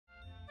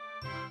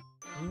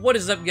What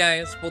is up,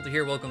 guys? Bolter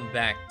here. Welcome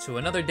back to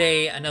another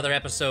day, another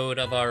episode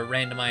of our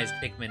randomized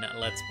Pikmin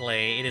Let's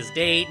Play. It is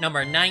day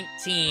number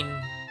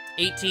 19.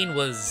 18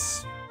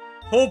 was...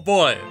 oh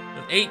boy!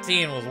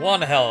 18 was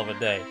one hell of a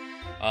day.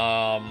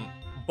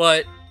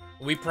 But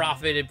we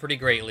profited pretty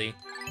greatly.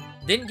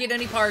 Didn't get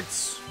any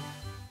parts.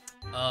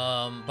 But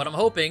I'm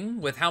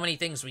hoping, with how many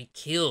things we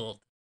killed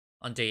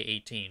on day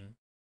 18,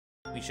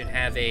 we should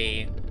have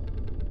a...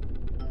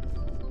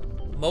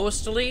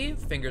 mostly,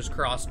 fingers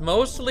crossed,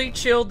 mostly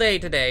chill day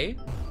today.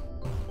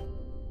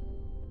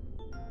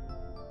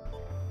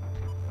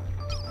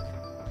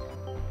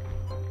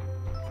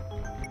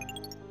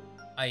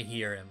 I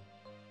hear him.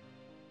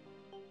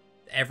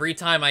 Every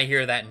time I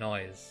hear that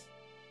noise,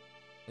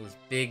 those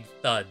big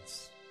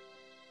thuds.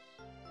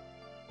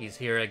 He's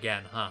here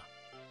again, huh?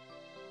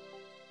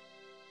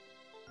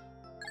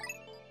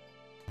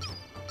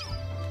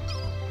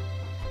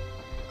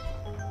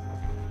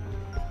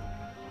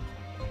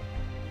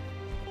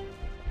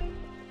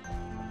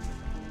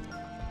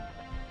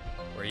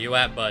 Where you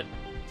at, bud?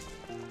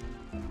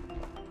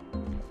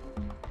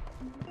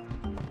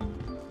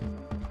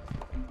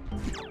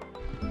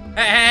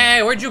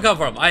 Hey, where'd you come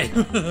from?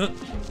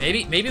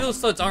 Maybe those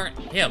thuds aren't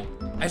him.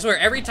 I swear,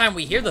 every time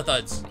we hear the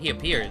thuds, he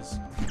appears.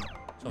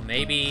 So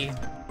maybe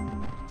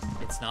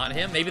it's not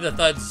him. Maybe the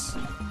thuds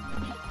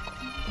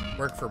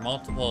work for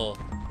multiple.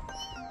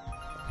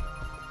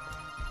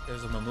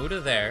 There's a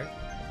Mamuda there.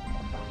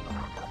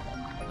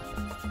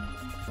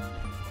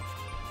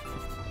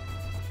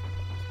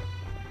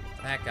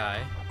 That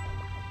guy.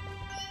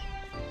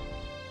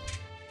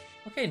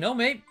 Okay, no,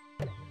 mate.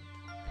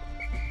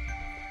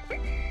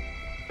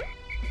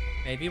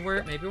 Maybe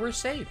we're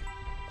safe.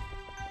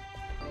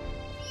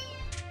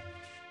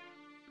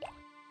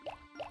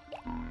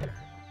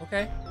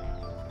 Okay.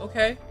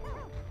 Okay.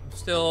 I'm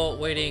still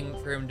waiting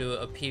for him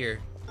to appear.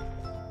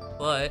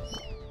 But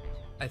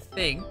I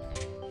think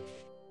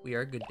we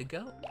are good to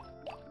go.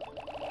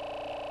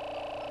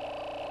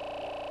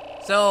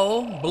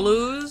 So,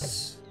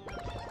 blues.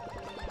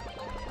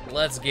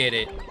 Let's get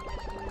it.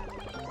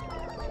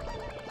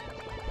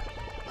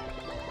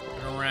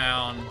 Turn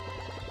around.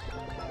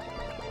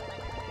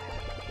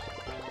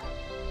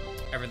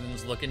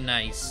 Everything's looking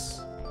nice.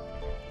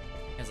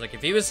 It's like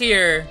if he was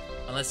here,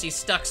 unless he's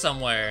stuck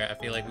somewhere, I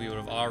feel like we would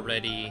have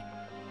already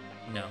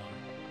known.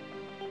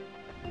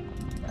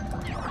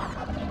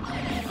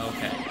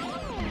 Okay.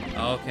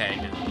 Okay,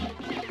 now.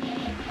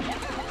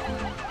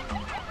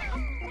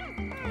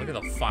 Look at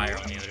the fire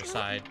on the other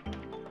side.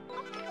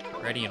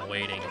 Ready and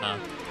waiting, huh?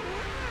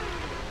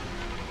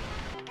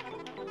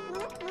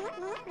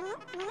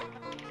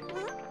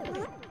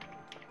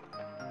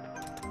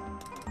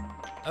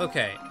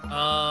 Okay,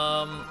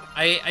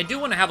 I do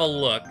want to have a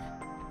look,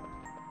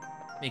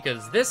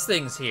 because this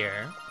thing's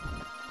here.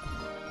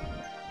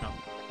 Not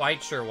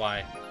quite sure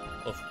why.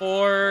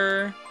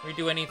 Before we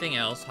do anything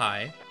else,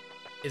 hi.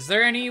 Is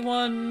there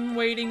anyone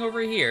waiting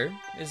over here?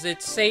 Is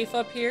it safe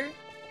up here?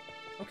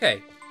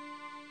 Okay.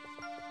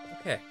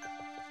 Okay.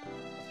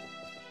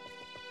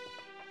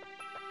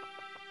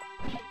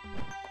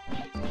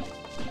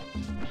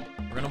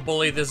 We're gonna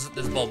bully this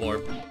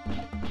Bulborb.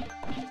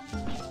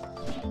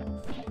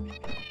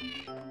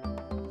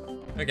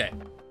 Okay.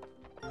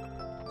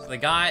 So they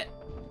got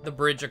the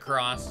bridge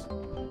across.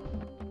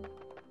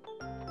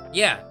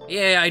 Yeah,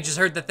 I just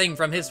heard the thing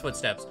from his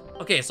footsteps.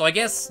 Okay, so I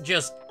guess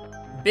just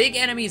big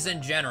enemies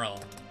in general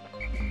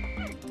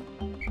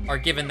are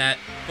given that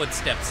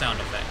footstep sound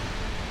effect.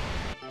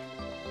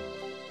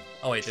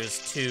 Oh wait,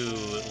 there's 2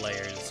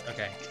 layers.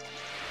 Okay.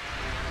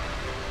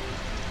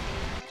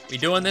 We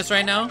doing this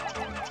right now?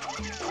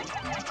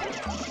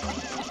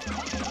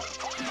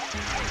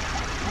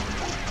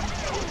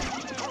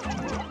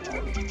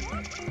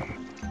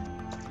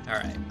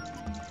 Alright.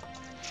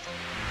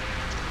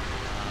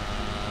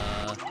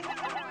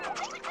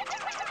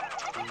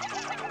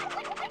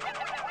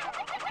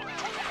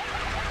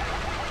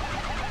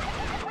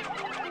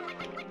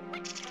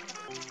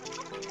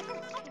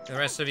 The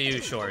rest of you,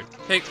 short.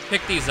 Pick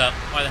these up.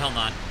 Why the hell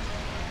not?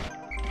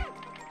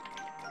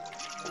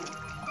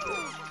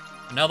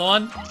 Another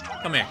one?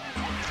 Come here.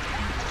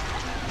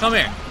 Come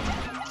here.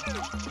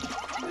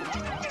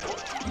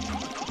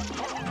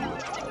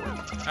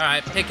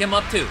 Alright, pick him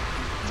up too.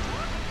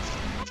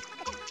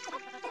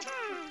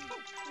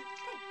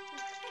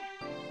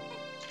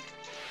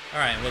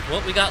 Alright, with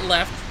what we got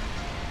left,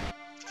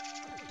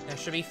 that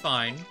should be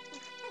fine.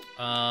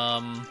 We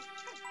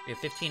have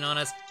 15 on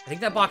us. I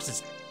think that box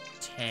is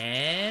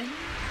 10?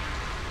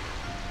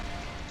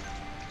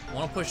 I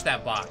want to push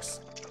that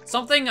box.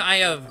 Something I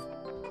have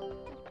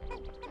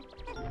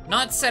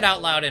not said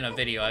out loud in a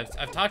video.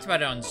 I've talked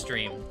about it on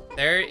stream.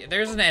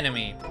 There's an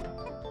enemy.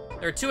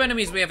 There are 2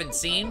 enemies we haven't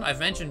seen. I've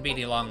mentioned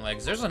Beady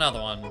Longlegs. There's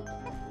another one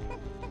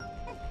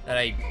that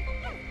I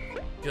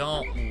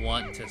don't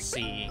want to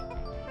see,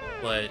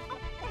 but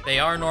they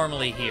are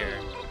normally here.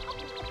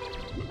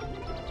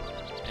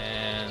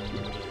 And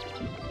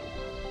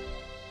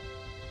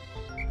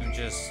I'm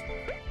just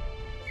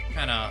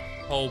kind of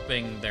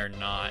hoping they're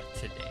not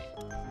today.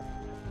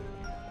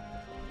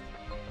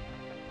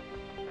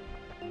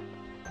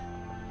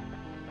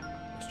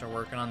 Start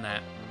working on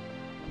that.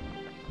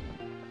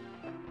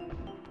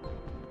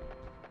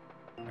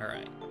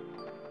 Alright.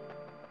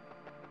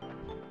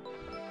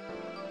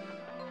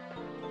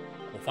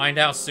 We'll find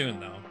out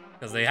soon, though.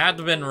 Because they had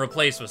to have been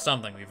replaced with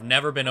something. We've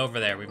never been over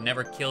there. We've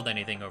never killed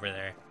anything over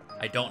there.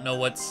 I don't know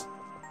what's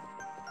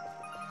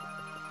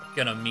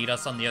gonna meet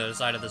us on the other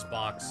side of this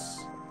box.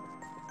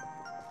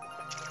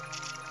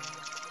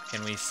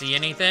 Can we see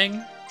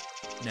anything?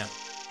 No.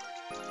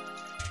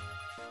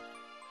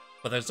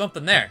 But there's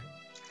something there.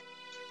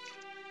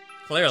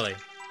 Clearly,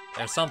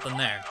 there's something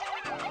there.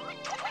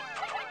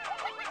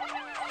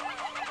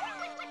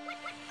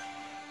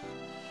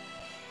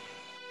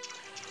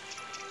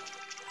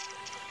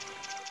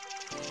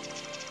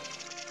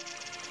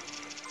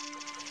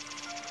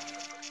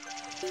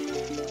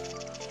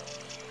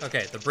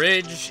 Okay, the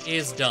bridge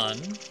is done.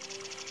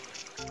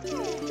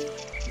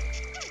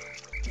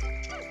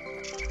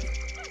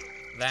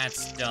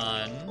 That's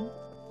done.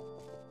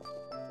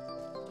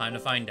 Time to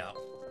find out.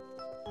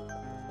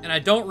 And I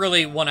don't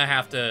really want to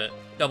have to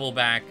double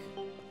back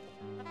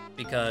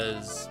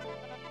because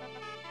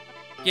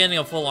getting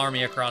a full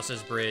army across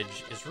this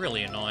bridge is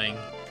really annoying.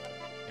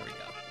 Here we go.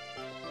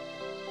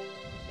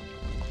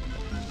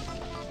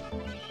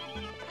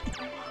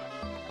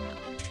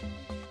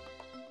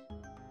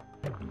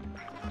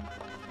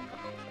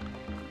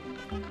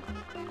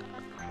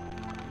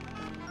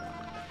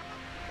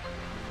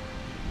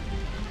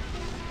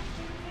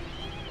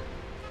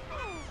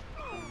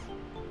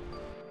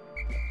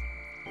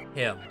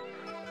 Him.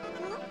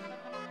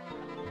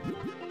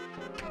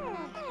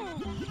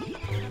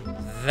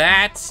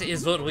 That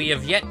is what we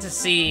have yet to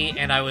see,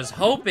 and I was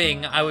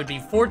hoping I would be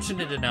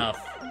fortunate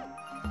enough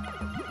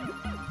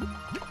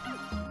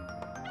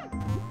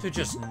to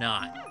just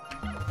not.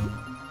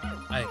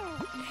 I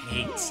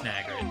hate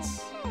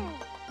Snagrets.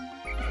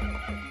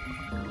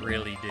 I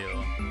really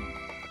do.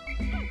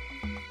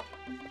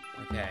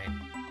 Okay.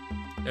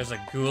 There's a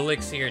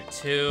Ghoulix here,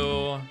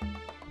 too.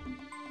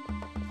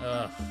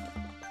 Ugh.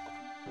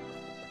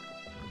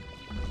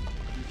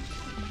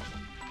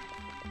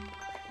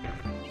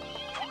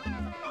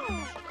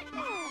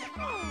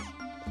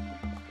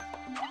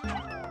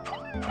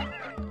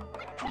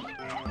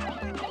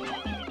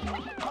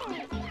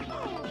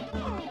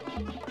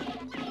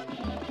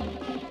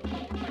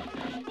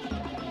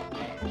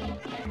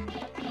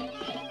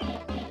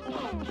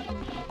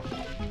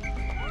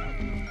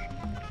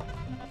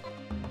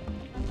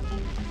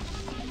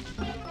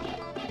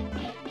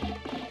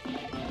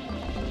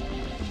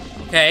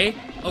 Okay,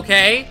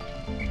 okay.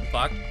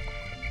 Fuck.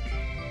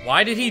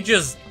 Why did he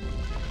just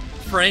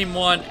frame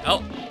one?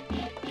 Oh,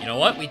 you know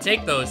what? We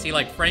take those. He,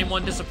 like, frame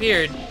one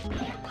disappeared.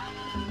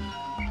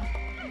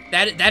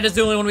 That is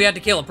the only one we had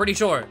to kill, I'm pretty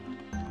sure.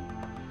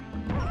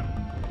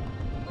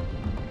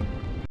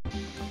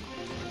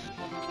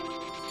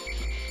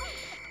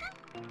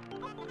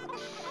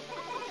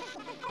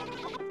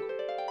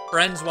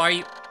 Friends,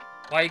 why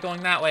are you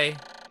going that way?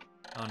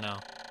 Oh no.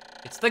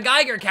 It's the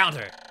Geiger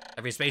counter.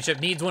 Every spaceship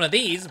needs one of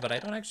these, but I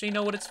don't actually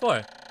know what it's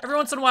for. Every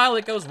once in a while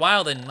it goes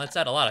wild and lets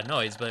out a lot of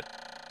noise, but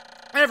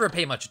I never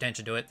pay much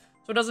attention to it,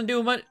 so it doesn't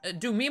do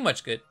me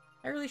much good.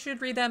 I really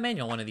should read that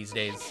manual one of these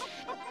days.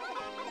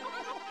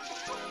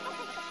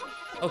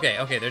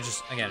 Okay, they're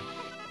just, again,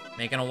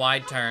 making a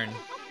wide turn.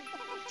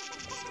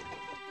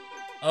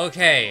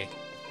 Okay.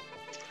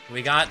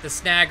 We got the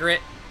Snagret.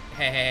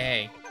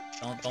 Hey.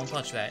 Don't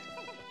touch that.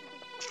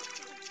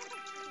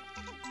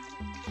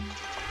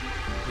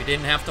 We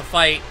didn't have to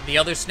fight the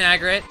other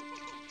Snagret,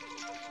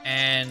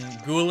 and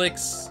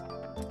Ghoulix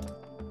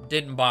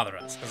didn't bother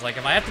us. Because, like,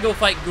 if I have to go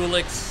fight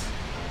Ghoulix,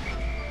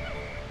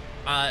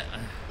 I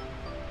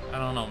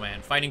don't know,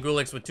 man. Fighting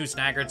Ghoulix with two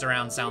Snagrets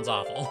around sounds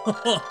awful.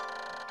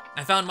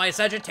 I found my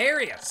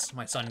Sagittarius.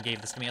 My son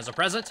gave this to me as a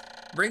present.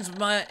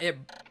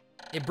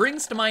 It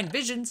brings to mind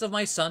visions of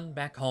my son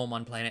back home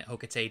on planet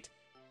Hokatate.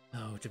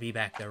 Oh, to be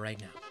back there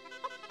right now.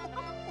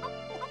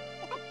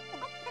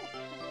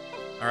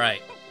 All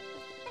right.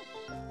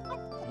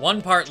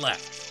 One part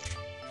left.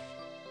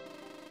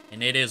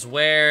 And it is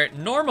where,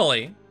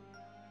 normally,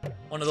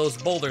 one of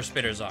those boulder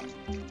spitters are.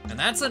 And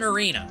that's an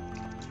arena.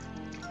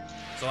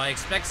 So I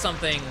expect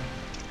something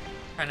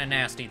kind of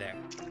nasty there,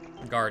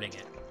 guarding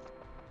it.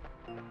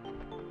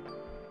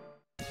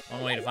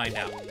 One way to find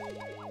out.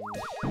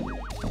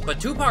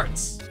 But two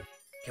parts.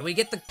 Can we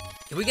get the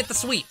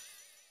sweep?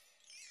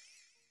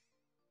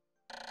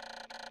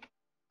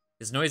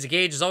 This noisy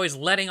gauge is always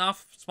letting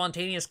off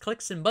spontaneous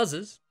clicks and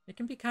buzzes. It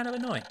can be kind of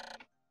annoying.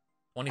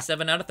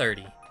 27 out of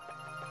 30.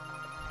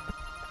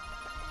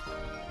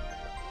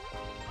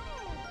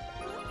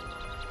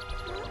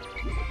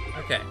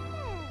 Okay.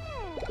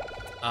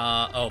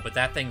 Oh, but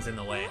that thing's in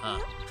the way, huh?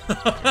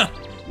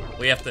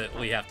 we have to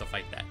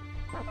fight that.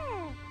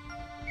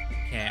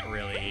 Can't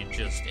really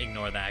just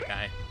ignore that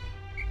guy.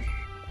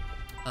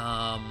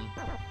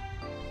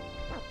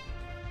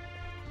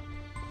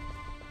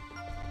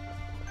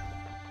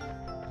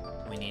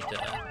 We need to...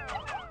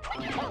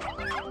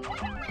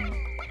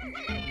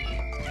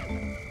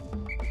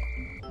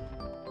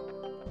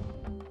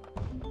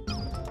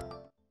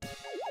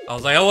 I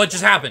was like, oh, what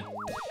just happened?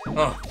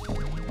 Oh,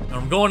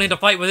 I'm going into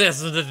fight with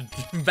this.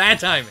 Bad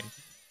timing.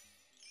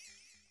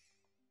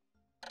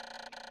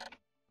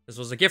 This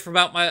was a gift from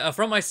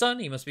my son.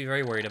 He must be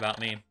very worried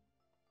about me.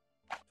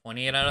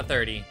 28 out of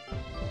 30.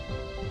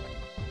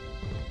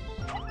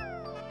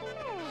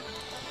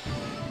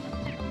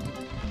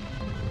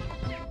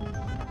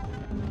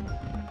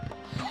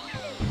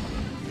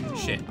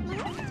 Shit.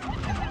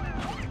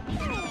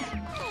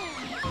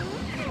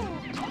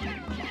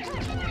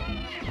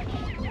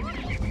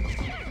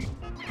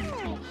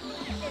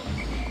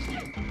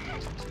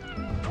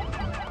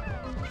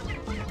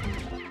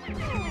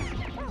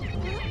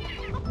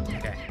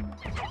 Okay.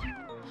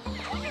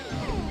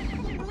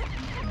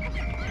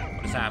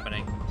 What is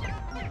happening?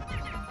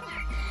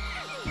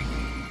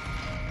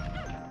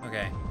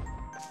 Okay.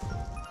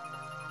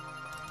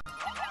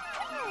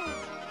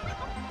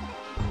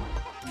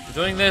 We're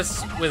doing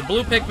this with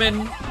blue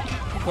Pikmin,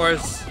 of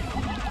course.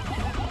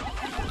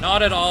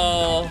 Not at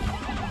all.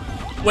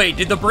 Wait,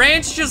 did the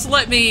branch just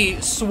let me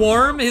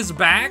swarm his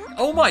back?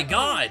 Oh my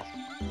god!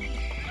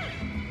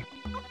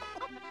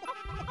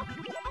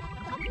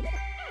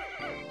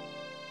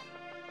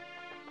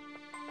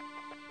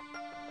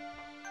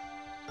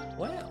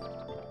 Well.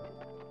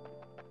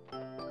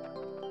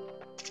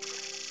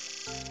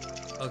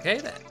 Okay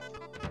then.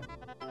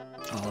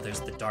 Oh,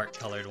 there's the dark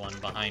colored one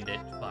behind it.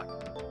 Fuck.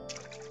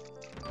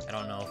 I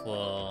don't know if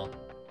we'll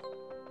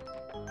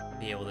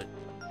be able to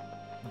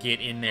get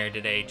in there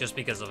today just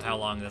because of how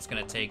long that's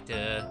gonna take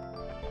to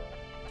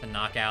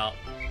knock out.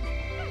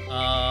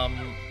 How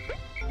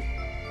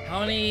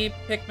many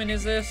Pikmin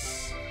is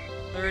this?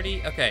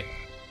 30? Okay.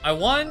 I'm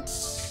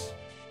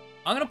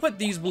gonna put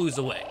these blues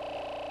away.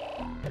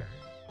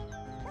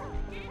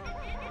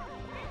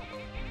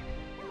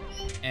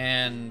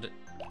 And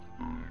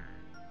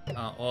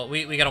well,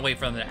 we gotta wait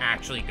for them to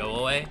actually go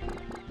away.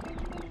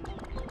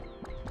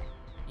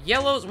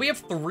 Yellows, we have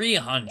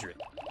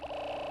 300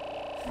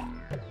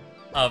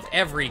 of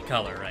every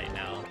color right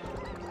now.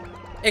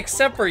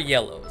 Except for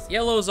yellows.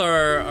 Yellows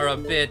are a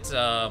bit,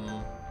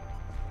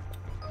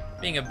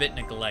 being a bit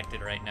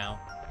neglected right now.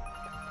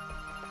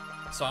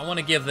 So I want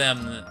to give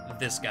them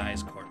this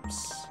guy's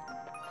corpse.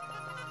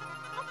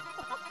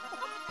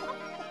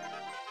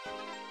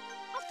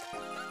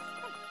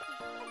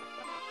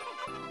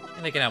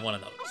 And they can have one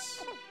of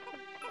those.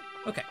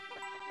 Okay.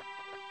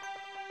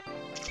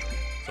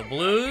 So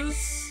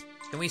blues.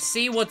 Can we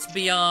see what's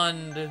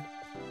beyond? There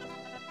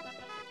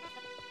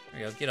we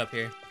go, get up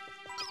here.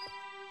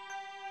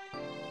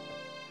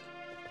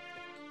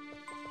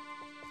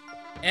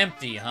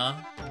 Empty, huh?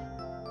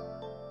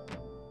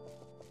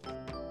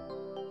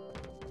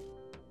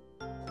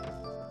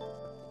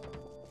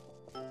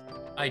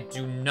 I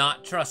do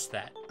not trust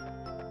that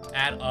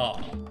at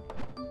all.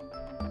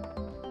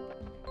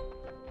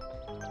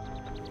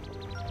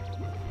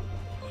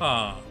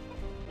 Huh.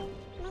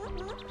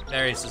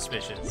 Very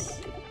suspicious.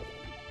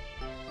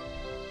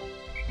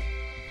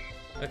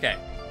 Okay.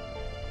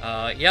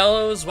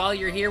 Yellows, while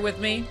you're here with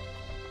me,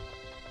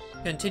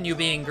 continue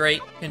being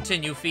great,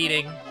 continue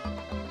feeding.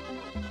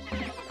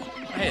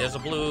 Hey, there's a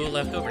blue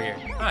left over here.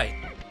 Hi.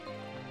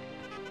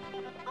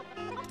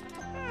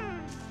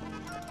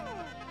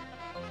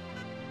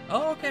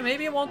 Oh, okay,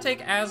 maybe it won't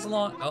take as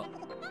long. Oh.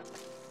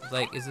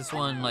 Like, is this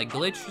one, like,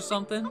 glitched or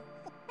something?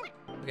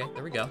 Okay,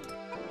 there we go.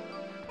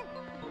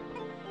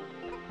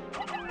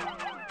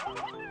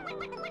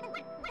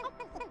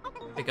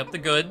 Pick up the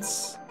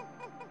goods.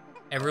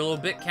 Every little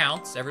bit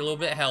counts. Every little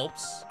bit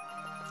helps.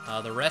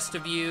 The rest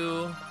of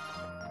you...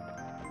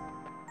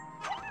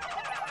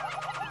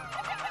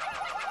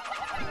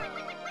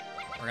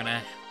 we're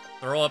gonna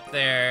throw up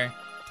there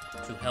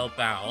to help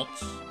out.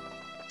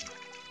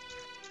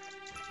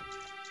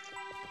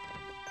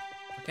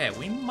 Okay,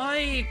 we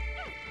might...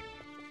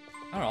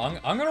 I don't know,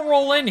 I'm gonna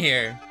roll in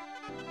here.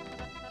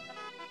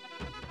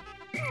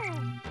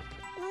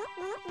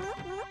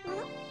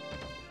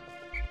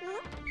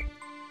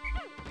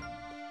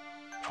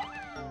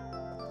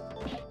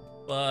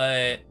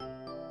 But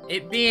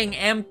it being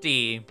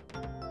empty,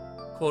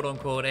 quote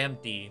unquote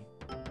empty.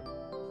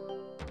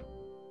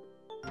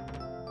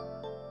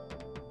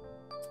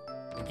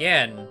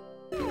 Again,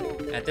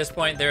 at this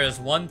point there is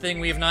one thing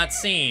we've not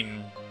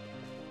seen.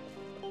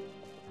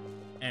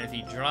 And if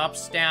he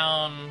drops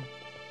down...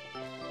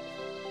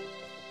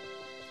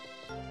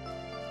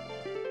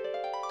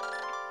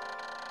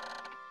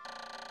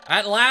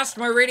 At last,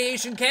 my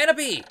radiation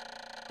canopy!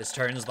 This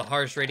turns the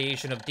harsh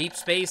radiation of deep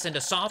space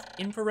into soft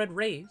infrared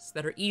rays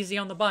that are easy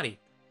on the body.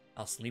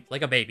 I'll sleep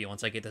like a baby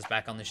once I get this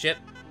back on the ship.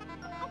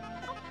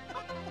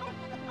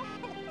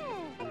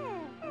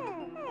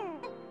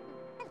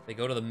 They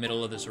go to the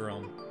middle of this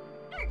room.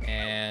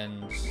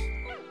 And...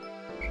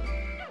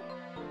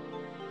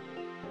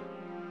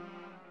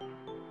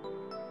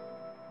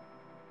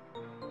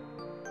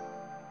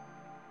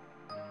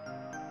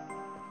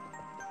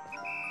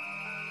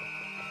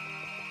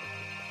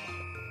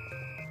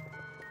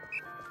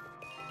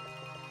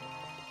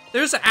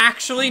 there's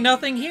actually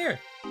nothing here.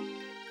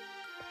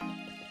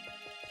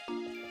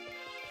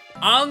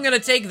 I'm gonna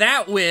take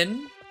that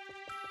win.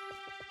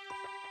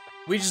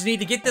 We just need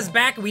to get this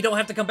back and we don't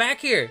have to come back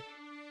here.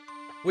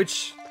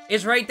 Which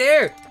is right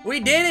there. We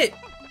did it!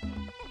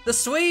 The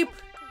sweep!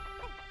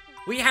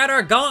 We had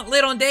our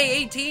gauntlet on day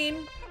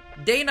 18.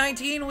 Day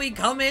 19, we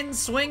come in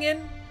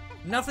swinging.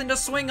 Nothing to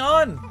swing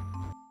on.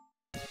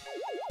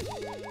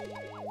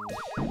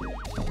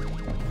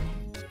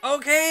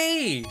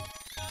 Okay!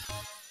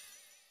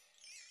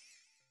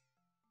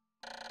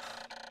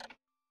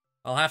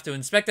 I'll have to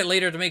inspect it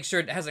later to make sure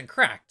it hasn't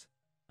cracked.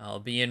 I'll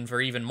be in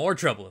for even more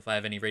trouble if I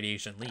have any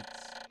radiation leaks.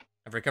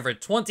 I've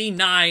recovered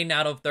 29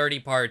 out of 30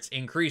 parts,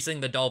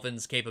 increasing the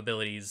dolphin's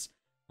capabilities.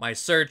 My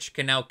search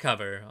can now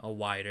cover a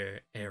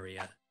wider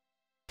area.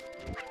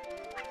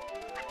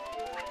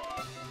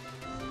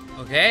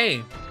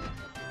 Okay.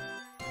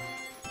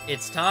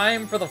 It's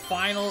time for the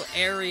final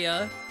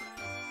area.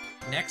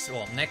 Next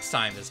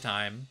time is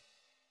time.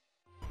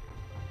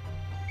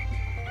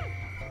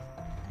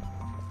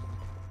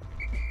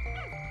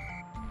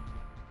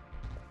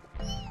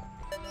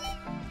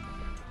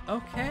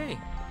 Okay. You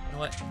know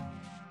what?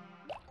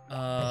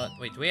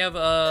 Wait, do we have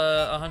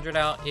 100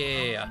 out?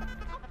 Yeah.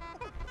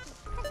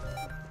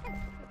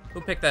 Who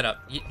picked that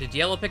up? Did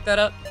Yellow pick that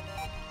up?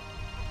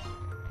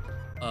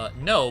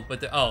 No,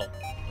 but oh.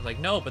 I was like,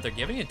 no, but they're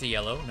giving it to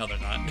Yellow. No, they're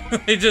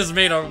not. They just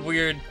made a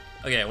weird...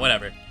 Okay,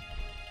 whatever.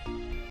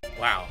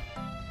 Wow.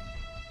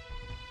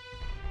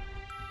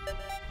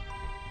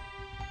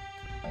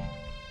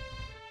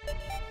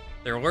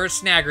 There were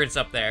Snagrets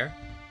up there.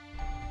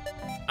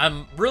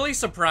 I'm really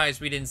surprised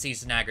we didn't see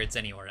Snagrets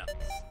anywhere else.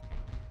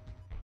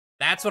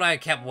 That's what I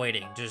kept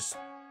waiting. Just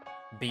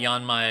be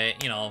on my,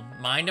 you know,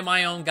 minding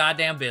my own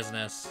goddamn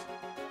business.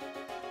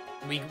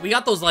 We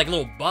got those, like,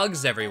 little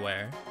bugs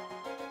everywhere.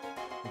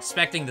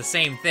 Expecting the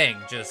same thing.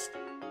 Just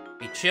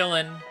be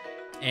chilling,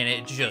 and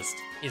it just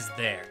is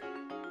there.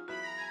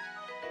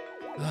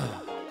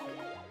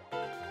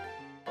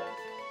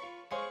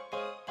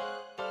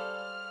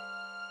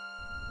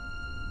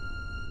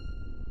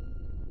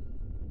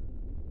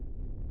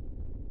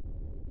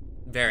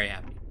 Very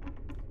happy.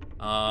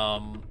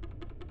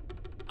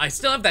 I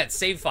still have that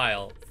save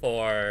file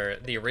for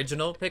the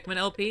original Pikmin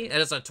LP. It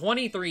is a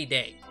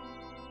 23-day.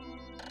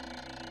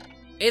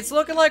 It's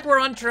looking like we're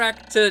on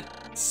track to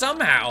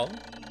somehow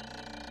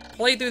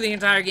play through the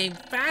entire game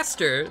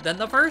faster than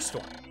the first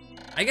one.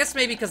 I guess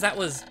maybe because that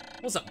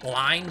wasn't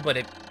blind, but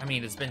I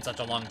mean, it's been such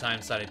a long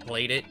time since I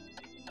played it.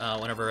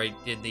 Whenever I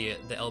did the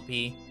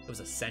LP, it was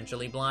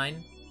essentially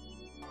blind.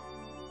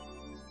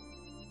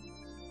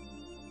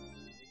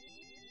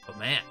 But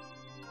man.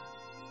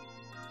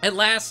 At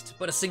last,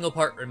 but a single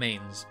part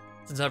remains.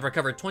 Since I've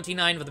recovered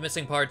 29 of the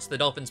missing parts, the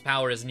dolphin's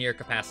power is near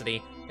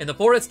capacity. In the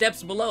forest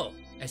depths below,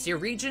 I see a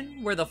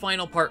region where the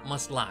final part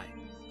must lie.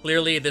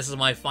 Clearly, this is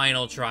my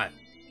final trial.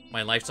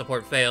 My life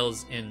support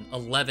fails in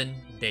 11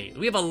 days.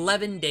 We have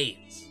 11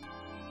 days.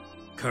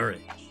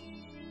 Courage.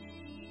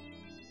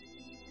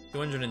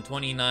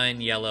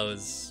 229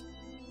 yellows.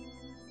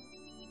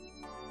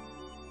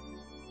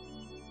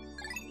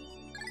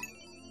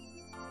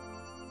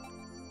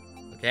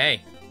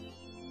 Okay.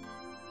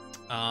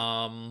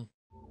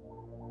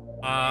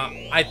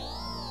 I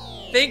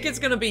think it's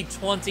gonna be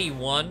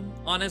 21,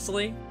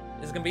 honestly,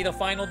 is gonna be the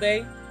final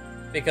day,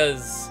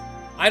 because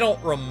I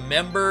don't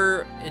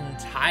remember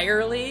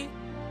entirely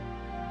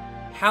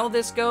how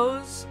this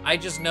goes. I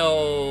just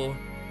know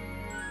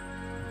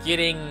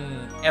getting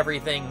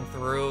everything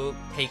through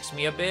takes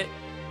me a bit,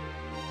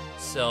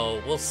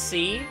 so we'll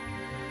see.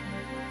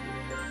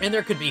 And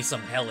there could be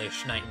some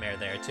hellish nightmare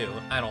there, too.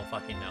 I don't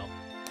fucking know.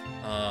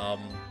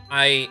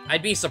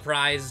 I'd be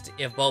surprised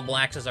if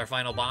Bulborbs is our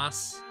final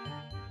boss,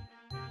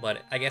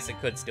 but I guess it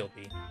could still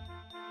be.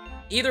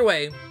 Either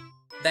way,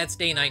 that's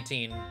day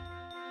 19.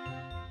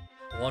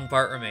 One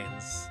part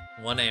remains.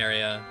 One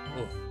area.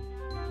 Oof.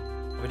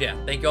 But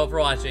yeah, thank you all for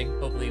watching.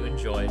 Hopefully you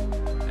enjoyed,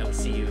 and we'll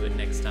see you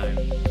next time.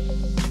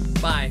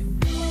 Bye.